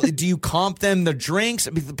drop all, do you comp them the drinks? I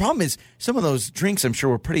mean, the problem is some of those drinks I'm sure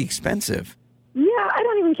were pretty expensive. Yeah, I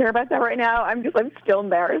don't even care about that right now. I'm still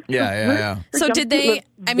embarrassed. Yeah. So did they,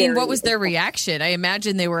 I mean, what was their reaction? I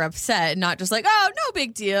imagine they were upset, not just like, oh, no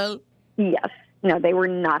big deal. Yes. No, they were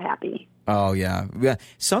not happy. Oh, yeah.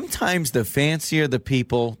 Sometimes the fancier the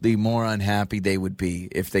people, the more unhappy they would be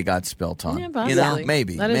if they got spilt on. Yeah, possibly. You know,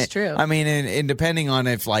 maybe. That is true. I mean, and depending on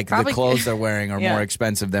if like probably, the clothes they're wearing are more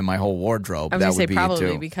expensive than my whole wardrobe, I was that going would to be say probably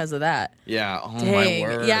it too. because of that. Yeah. Oh, Dang. my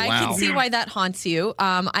word. Yeah, wow. I can see why that haunts you.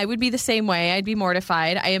 I would be the same way. I'd be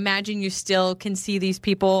mortified. I imagine you still can see these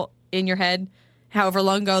people in your head. However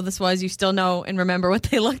long ago this was, you still know and remember what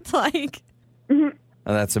they looked like.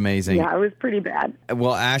 Oh, that's amazing. Yeah, it was pretty bad.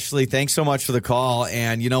 Well, Ashley, thanks so much for the call.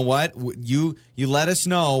 And you know what? You let us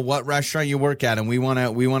know what restaurant you work at, and we want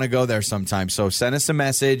to go there sometime. So send us a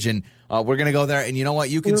message, and we're going to go there. And you know what?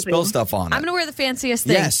 You can spill stuff on it. I'm going to wear the fanciest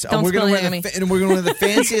thing. Yes, Don't we're going spill to wear the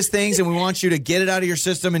fanciest things, and we want you to get it out of your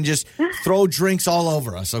system and just throw drinks all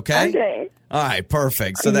over us. Okay. Okay. All right,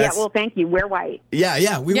 perfect. So that's well, thank you. Wear white.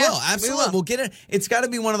 Yeah, we will. we Absolutely. will. We'll get it. It's got to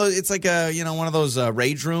be one of those. It's like one of those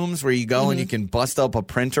rage rooms where you go and you can bust up a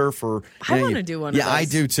printer for. I want to do one of those. Yeah, I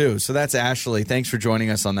do too. So that's Ashley. Thanks for joining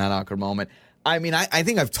us on that awkward moment. I mean, I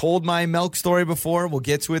think I've told my milk story before. We'll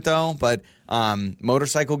get to it though. But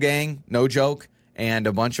motorcycle gang, no joke, and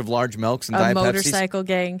a bunch of large milks and Diet Pepsis. Motorcycle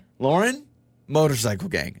gang. Lauren. Motorcycle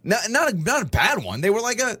gang. Not a bad one. They were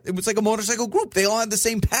it was like a motorcycle group. They all had the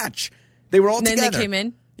same patch. They were all And then together. they came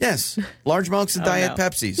in? Yes. Large milks and Diet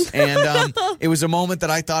Pepsis. And it was a moment that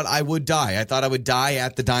I thought I would die. I thought I would die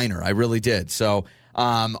at the diner. I really did. So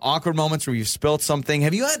awkward moments where you've spilt something.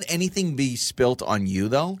 Have you had anything be spilt on you,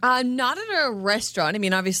 though? Not at a restaurant. I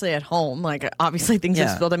mean, obviously at home. Like, obviously things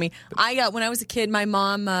have spilled on me. When I was a kid, my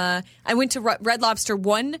mom, I went to Red Lobster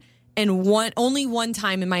only one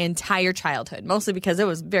time in my entire childhood, mostly because it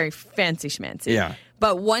was very fancy schmancy. Yeah.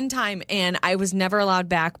 But one time, and I was never allowed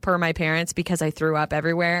back per my parents because I threw up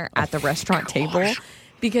everywhere at the restaurant table.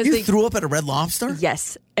 Because you threw up at a Red Lobster?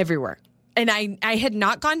 Yes, everywhere. And I had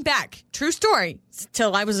not gone back, true story,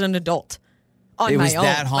 till I was an adult on my own.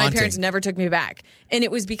 That haunting. My parents never took me back. And it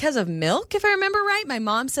was because of milk, if I remember right. My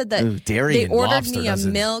mom said that dairy they and ordered lobster me a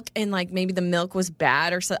doesn't. milk and like maybe the milk was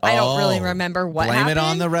bad or something. I don't really remember what Blame happened. it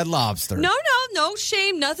on the Red Lobster. No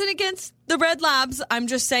shame. Nothing against the Red Labs. I'm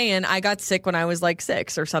just saying I got sick when I was like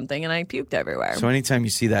 6 or something and I puked everywhere. So anytime you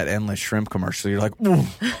see that endless shrimp commercial, you're like, ooh,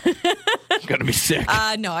 gonna be sick.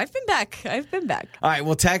 No, I've been back. All right,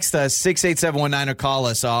 well, text us 68719 or call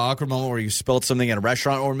us. Awkward moment where you spilled something at a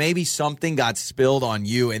restaurant, or maybe something got spilled on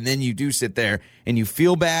you, and then you do sit there and you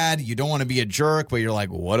feel bad. You don't want to be a jerk, but you're like,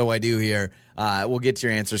 what do I do here? We'll get to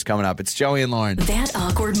your answers coming up. It's Joey and Lauren. That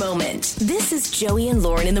awkward moment. This is Joey and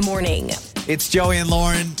Lauren in the morning. It's Joey and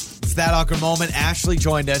Lauren. It's that awkward moment. Ashley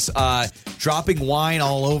joined us, dropping wine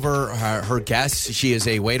all over her guests. She is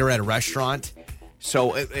a waiter at a restaurant.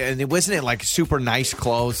 So, and it wasn't like super nice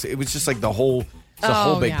clothes. It was just like the whole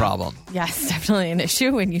big problem. Yes, definitely an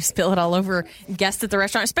issue when you spill it all over guests at the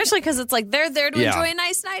restaurant, especially because it's like they're there to enjoy a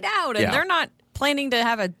nice night out and they're not planning to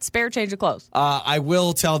have a spare change of clothes. I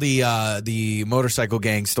will tell the motorcycle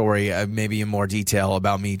gang story, maybe in more detail,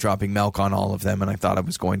 about me dropping milk on all of them, and I thought I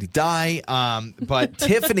was going to die. But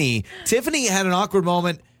Tiffany had an awkward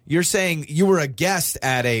moment. You're saying you were a guest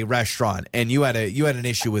at a restaurant, and you had an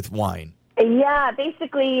issue with wine. Yeah,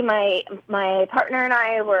 basically, my partner and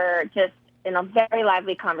I were just in a very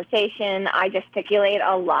lively conversation. I gesticulate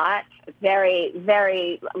a lot, very,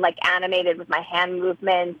 very animated with my hand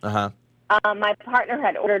movements. My partner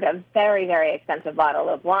had ordered a very, very expensive bottle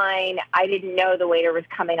of wine. I didn't know the waiter was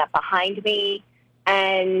coming up behind me.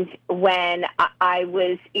 And when I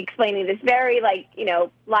was explaining this very,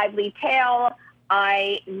 lively tale,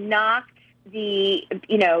 I knocked the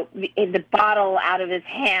bottle out of his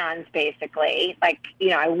hands, basically.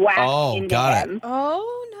 I whacked into him.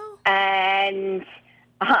 Oh, no. And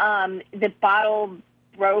the bottle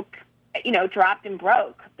broke, dropped and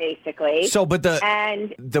broke, basically. So, but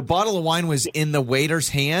the bottle of wine was in the waiter's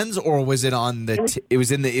hands, or was it on it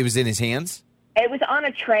was in his hands? It was on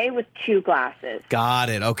a tray with 2 glasses. Got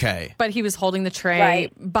it. Okay. But he was holding the tray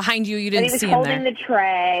behind you. You didn't see him there. He was holding the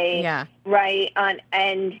tray. Yeah. Right. And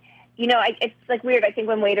it's weird. I think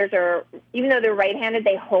when waiters are, even though they're right-handed,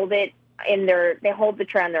 they hold the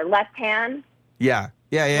tray on their left hand. Yeah.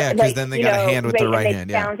 Because then they got a hand with their right hand.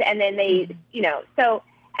 Yeah. And then they, So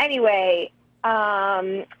anyway,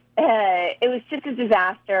 it was just a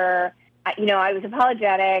disaster. I was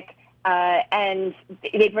apologetic. And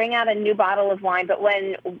they bring out a new bottle of wine, but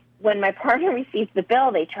when my partner received the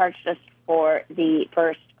bill, they charged us for the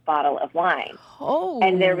first bottle of wine. Oh.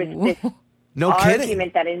 And there was this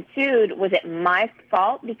argument that ensued. Was it my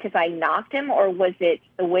fault because I knocked him, or was it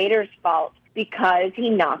the waiter's fault because he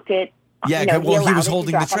knocked it? Yeah, he was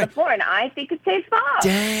holding the tray. On the floor, and I think it's his fault.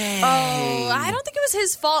 Dang. Oh, I don't think it was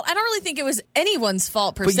his fault. I don't really think it was anyone's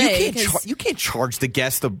fault per se. You can't charge the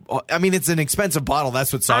guest. It's an expensive bottle.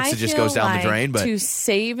 That's what sucks. It just goes down the drain. But to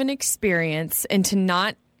save an experience and to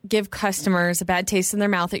not give customers a bad taste in their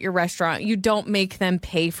mouth at your restaurant, you don't make them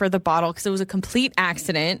pay for the bottle because it was a complete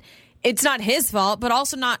accident. It's not his fault, but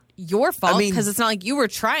also not your fault because it's not like you were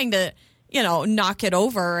trying to knock it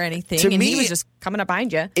over or anything. And he was just coming up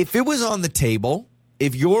behind you. If it was on the table,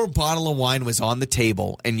 if your bottle of wine was on the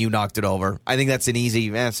table and you knocked it over, I think that's an easy,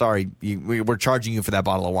 we're charging you for that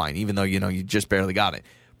bottle of wine, even though, you just barely got it.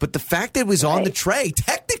 But the fact that it was on the tray,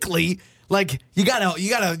 technically, you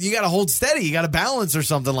gotta hold steady. You gotta balance or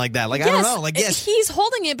something like that. I don't know. Yes. He's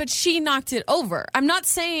holding it, but she knocked it over. I'm not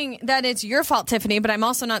saying that it's your fault, Tiffany, but I'm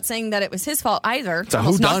also not saying that it was his fault either. So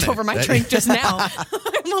almost knocked over my drink just now.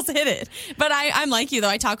 I almost hit it. But I'm like you, though.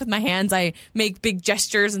 I talk with my hands. I make big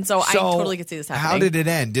gestures, and so I totally could see this happening. How did it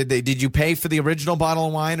end? Did you pay for the original bottle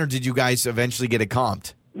of wine, or did you guys eventually get it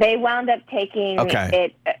comped? They wound up taking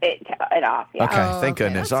it off. Yeah. Okay, thank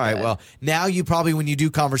goodness. That's all right, good. well, now you probably, when you do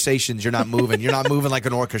conversations, you're not moving. You're not moving like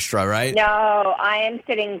an orchestra, right? No, I am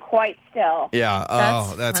sitting quite still. Yeah.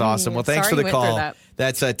 That's funny. awesome. Well, thanks Sorry for the you went through call. that.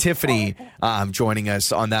 That's Tiffany joining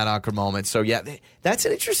us on that awkward moment. So, yeah, that's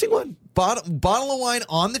an interesting one. Bottle of wine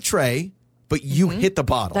on the tray, but you hit the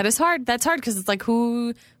bottle. That is hard. That's hard because it's like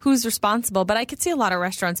who's responsible. But I could see a lot of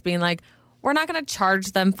restaurants being like, we're not going to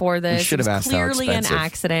charge them for this. We should have asked how clearly an expensive.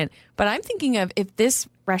 accident. But I'm thinking of if this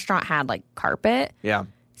restaurant had carpet,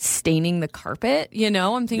 staining the carpet,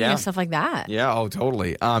 I'm thinking of stuff like that. Yeah, oh,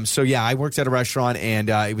 totally. So, I worked at a restaurant, and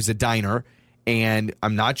it was a diner. And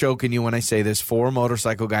I'm not joking you when I say this. 4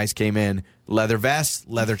 motorcycle guys came in, leather vests,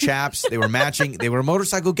 leather chaps. They were matching. They were a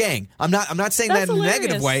motorcycle gang. I'm not saying That's that in a hilarious.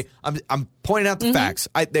 negative way. I'm pointing out the facts.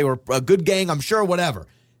 They were a good gang, I'm sure, whatever.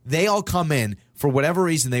 They all come in. For whatever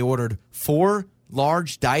reason, they ordered 4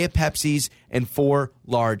 large Diet Pepsis and 4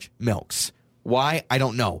 large milks. Why? I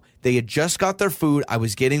don't know. They had just got their food. I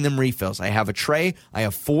was getting them refills. I have a tray. I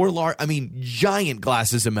have 4 giant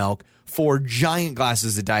glasses of milk, 4 giant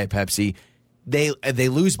glasses of Diet Pepsi. They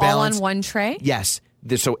lose balance. All on one tray? Yes.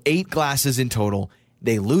 So 8 glasses in total.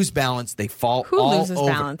 They lose balance. They fall Who all loses over.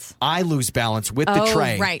 balance? I lose balance with the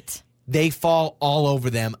tray. Right. They fall all over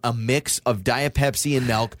them. A mix of Diet Pepsi and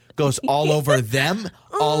milk goes all over them,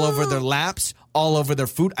 all over their laps, all over their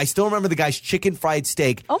food. I still remember the guy's chicken fried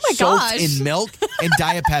steak soaked gosh. in milk and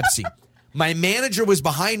Diet Pepsi. My manager was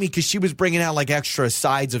behind me because she was bringing out extra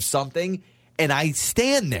sides of something, and I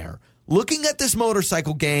stand there looking at this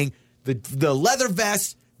motorcycle gang, the leather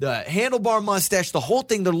vest, the handlebar mustache, the whole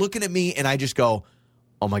thing. They're looking at me, and I just go,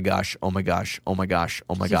 "Oh my gosh! Oh my gosh! Oh my gosh!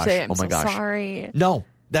 Oh my gosh! Oh my gosh!" Sorry. No.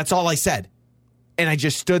 That's all I said. And I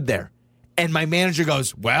just stood there. And my manager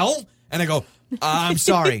goes, "Well?" And I go, "I'm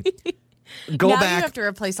sorry. Go now back." You have to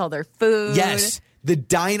replace all their food. Yes. The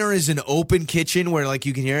diner is an open kitchen where like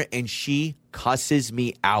you can hear it, and she cusses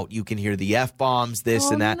me out. You can hear the F-bombs,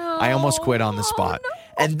 this and that. no. I almost quit on the spot. no.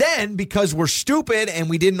 And then because we're stupid and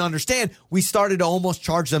we didn't understand, we started to almost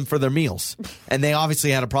charge them for their meals. And they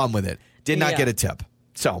obviously had a problem with it. Did not Yeah. get a tip.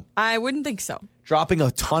 So I wouldn't think so. dropping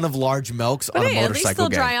a ton of large milks But on a hey, at motorcycle least they'll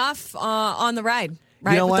gang. dry off on the ride.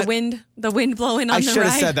 Right? know With what? the wind blowing on I the should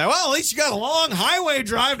have ride. said that. Well, at least you got a long highway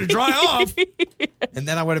drive to dry off. And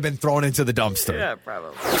then I would have been thrown into the dumpster. Probably.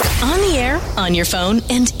 On the air, on your phone,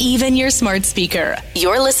 and even your smart speaker.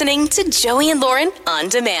 You're listening to Joey and Lauren on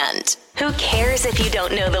demand. Who cares if you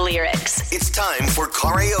don't know the lyrics? It's time for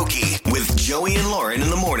karaoke with Joey and Lauren in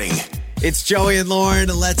the morning. It's Joey and Lauren.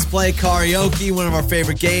 Let's play karaoke, one of our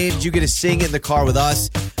favorite games. You get to sing in the car with us.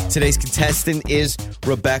 Today's contestant is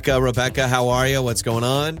Rebecca. Rebecca, how are you? What's going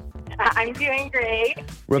on? I'm doing great.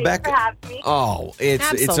 Rebecca. Thanks for having me. Oh, it's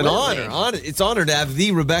an Absolutely. honor. It's an honor to have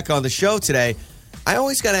the Rebecca on the show today. I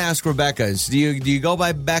always got to ask Rebecca's. Do you go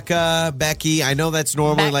by Becca, Becky? I know that's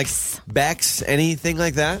normally Bex. like Bex, anything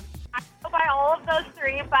like that? I go by all of those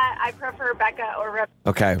three, but I prefer Becca or Rebecca.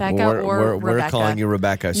 Okay, Becca we're Rebecca. calling you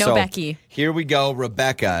Rebecca. No so Becky. Here we go,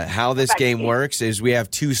 Rebecca. How this Becky. game works is we have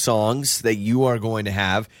two songs that you are going to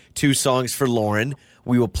have, two songs for Lauren.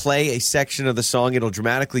 We will play a section of the song. It'll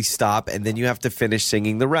dramatically stop, and then you have to finish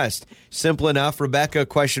singing the rest. Simple enough. Rebecca,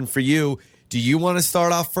 question for you. Do you want to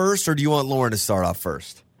start off first, or do you want Lauren to start off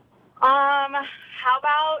first? How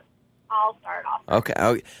about I'll start off?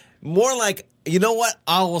 Okay. More like, you know what?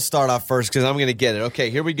 I will start off first because I'm going to get it. Okay,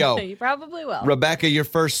 here we go. You probably will. Rebecca, your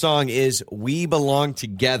first song is We Belong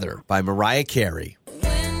Together by Mariah Carey.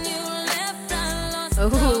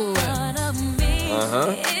 Ooh.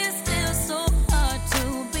 Uh-huh.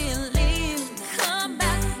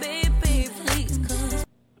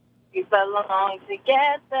 We belong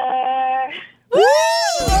together. Woo!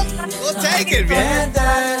 We'll take it, man.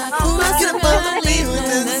 Who's gonna believe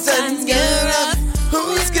when the sun goes up?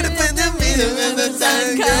 Who's gonna believe when the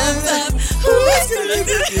sun comes up?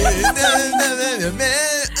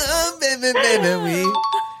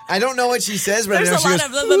 I don't know what she says, but There's I know a she lot goes,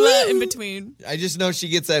 of blah, blah, blah in between. I just know she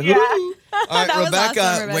gets that. Yeah. All right, That was Rebecca,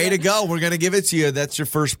 awesome, Rebecca. way to go. We're going to give it to you. That's your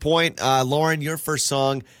first point. Lauren, your first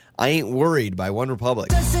song, I Ain't Worried by One Republic.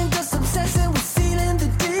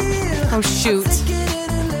 Oh, shoot.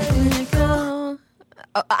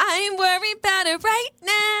 Oh, I ain't worried about it right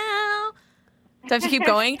now. Do I have to keep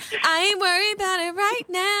going? I ain't worried about it right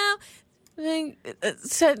now.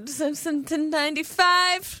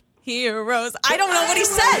 95 heroes. I don't know what he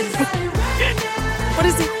says. What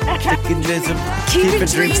is he? Keeping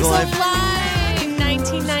dreams alive.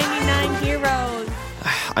 1999 heroes.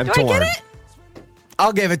 I'm Do I torn. get it?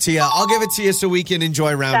 I'll give it to you. I'll give it to you so we can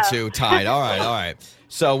enjoy round two. Tied. All right.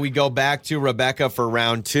 So we go back to Rebecca for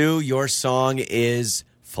round two. Your song is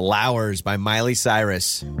Flowers by Miley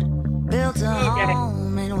Cyrus. Built a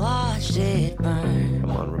home and watched it burn.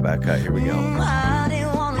 Come on, Rebecca. Here we go. I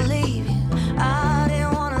didn't want to leave you. I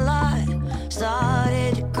didn't want to lie.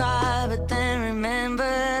 Started to cry, but then remembered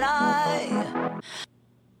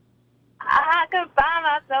I could buy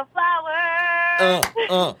myself flowers. I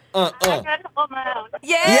could hold my own.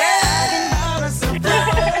 Yeah.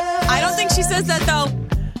 I don't think she says that, though.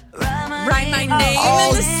 Write my name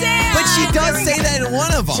in the sand. But she does say that in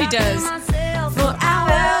one of them. She does. For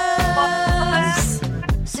hours.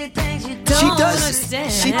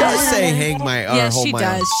 She does say hang my or Yes, hold she my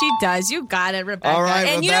does. own. She does. You got it, Rebecca. All right,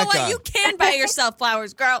 and you know Rebecca. what? You can buy yourself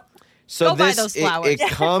flowers, girl. So Go buy this those flowers.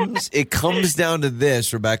 it comes down to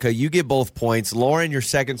this, Rebecca. You get both points. Lauren, your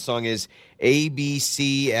second song is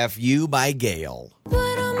ABCFU by Gail.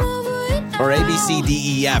 Or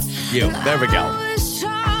ABCDEFU. There we go.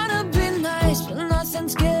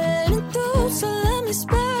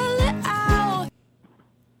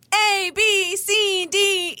 A, B, C,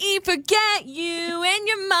 D, E, forget you and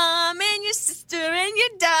your mom and your sister and your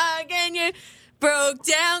dog and your broke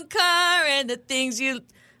down car and the things you...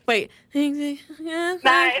 Wait. Nice.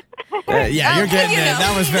 Yeah, you're getting you it. know.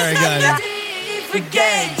 That was very good.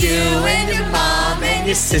 Forget you and your mom and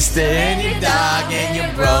your Sister and your dog and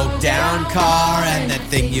your broke down car and that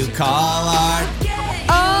thing you call art.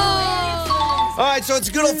 Oh! All right, so it's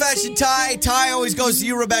a good old-fashioned tie. Tie always goes to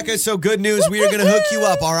you, Rebecca, so good news. We are going to hook you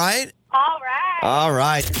up, all right? All right. All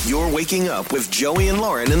right. You're waking up with Joey and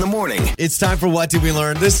Lauren in the morning. It's time for What Did We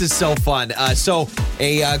Learn? This is so fun. So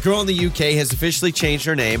a girl in the UK has officially changed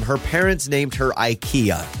her name. Her parents named her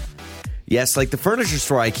IKEA. Yes, like the furniture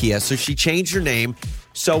store IKEA. So she changed her name.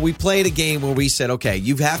 So we played a game where we said, okay,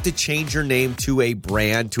 you have to change your name to a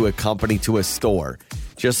brand, to a company, to a store.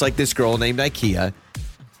 Just like this girl named IKEA.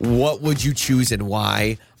 What would you choose and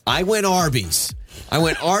why? I went Arby's. I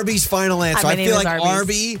went Arby's final answer. My I name feel is like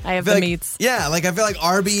Arby's. Arby. I have feel the like- meats. Yeah, like I feel like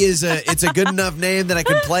Arby it's a good enough name that I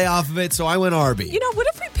can play off of it. So I went Arby. You know, what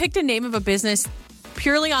if we picked a name of a business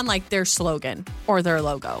purely on like their slogan or their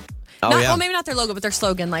logo? Oh, Not, yeah. Well, maybe not their logo, but their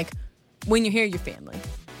slogan. Like, when you're here, your family.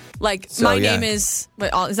 Like, So, my yeah. name is,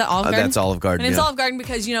 is that Olive Garden? That's Olive Garden, And it's yeah. Olive Garden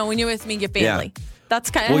because, you know, when you're with me, your family. Yeah. That's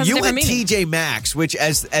kind of Well, you a different went meaning. TJ Maxx, which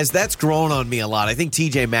as that's grown on me a lot. I think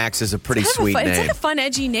TJ Maxx is a pretty It's kind of sweet a fun- name. It's like a fun,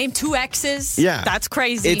 edgy name. 2 X's. Yeah. That's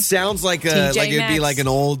crazy. It sounds like TJ like it'd be Maxx. like an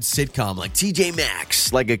old sitcom, like TJ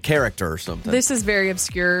Maxx, like a character or something. This is very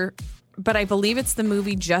obscure, but I believe it's the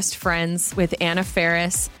movie Just Friends with Anna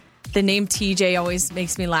Faris. The name TJ always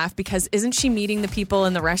makes me laugh because isn't she meeting the people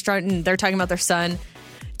in the restaurant and they're talking about their son?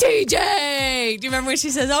 TJ! Do you remember when she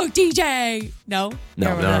says, "Oh, TJ"? No? No,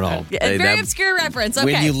 Remember not that? at all. Yeah, Hey, very that- obscure reference. Okay.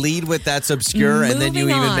 When you lead with that's obscure and then you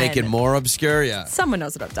Moving even make on. it more obscure, yeah. Someone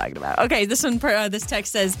knows what I'm talking about. Okay, this one, this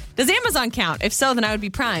text says, "Does Amazon count? If so, then I would be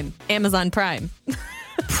Prime. Amazon Prime."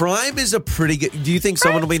 Prime is a pretty good. Do you think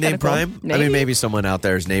someone will be Prime's named kinda Prime? cool. I mean, Maybe. maybe someone out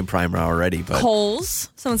there is named Prime already, but Kohl's.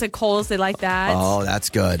 Someone said Kohl's. They like that. oh, that's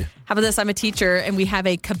good. How about this? I'm a teacher, and we have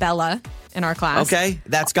a Cabela in our class. Okay,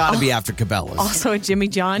 that's got to be after Cabela's. Also a Jimmy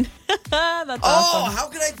John. That's Oh, awesome. how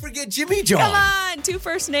could I forget Jimmy John? Come on, 2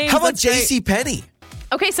 first names. How about That's great. J.C. Penney?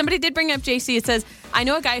 Okay, somebody did bring up JC. It says, I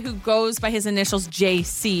know a guy who goes by his initials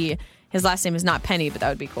JC. His last name is not Penny, but that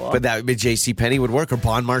would be cool. But that would be J.C. Penney would work, or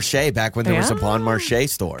Bon Marché back when there was a Yeah. Bon Marché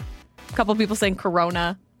store. A couple people saying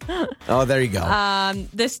Corona. Oh, there you go.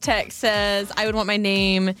 This text says, I would want my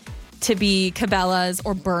name to be Cabela's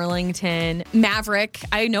or Burlington. Maverick.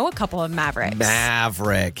 I know a couple of Mavericks.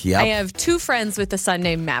 Maverick. Yep. I have 2 friends with a son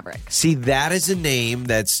named Maverick. See, that is a name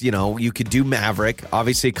that's, you could do Maverick,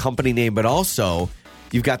 obviously a company name, but also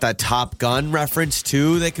you've got that Top Gun reference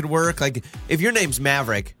too that could work. Like, if your name's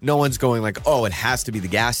Maverick, no one's going like, oh, it has to be the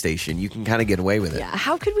gas station. You can kind of get away with it. Yeah,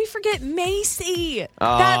 how could we forget Macy?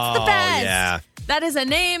 Oh, That's the best. yeah. That is a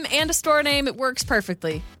name and a store name. It works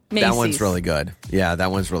perfectly. Macy's. That one's really good. Yeah,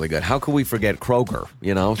 that one's really good. How could we forget Kroger?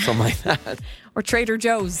 Something like that. Or Trader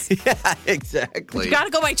Joe's. Yeah, exactly. You got to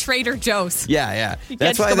go by Trader Joe's. Yeah. You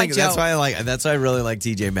That's can't why just I go by think. That's Joe. why I like. That's why I really like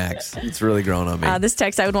TJ Maxx. It's really grown on me. This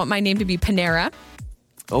text, I would want my name to be Panera.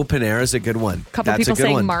 Oh, Panera's a good one. A couple That's people a good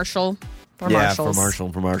saying one. Marshall or Yeah,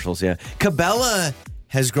 Marshalls. for Marshalls, yeah. Cabela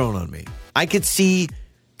has grown on me. I could see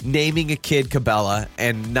naming a kid Cabela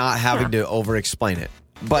and not having to over-explain it.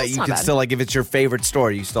 But That's you not can bad. still, like, if it's your favorite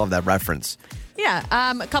store, you still have that reference. Yeah.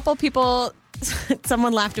 A couple people,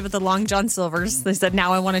 someone laughed at the Long John Silvers. They said,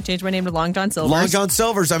 now I want to change my name to Long John Silvers. Long John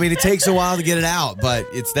Silver's, I mean, it takes a while to get it out, but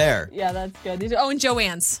it's there. Yeah, that's good. Oh, and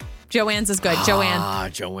Joann's. Joann's is good. Joanne. Ah,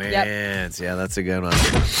 Joann's. Yeah, that's a good one.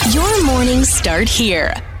 Your mornings start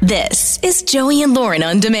here. This is Joey and Lauren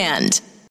on Demand.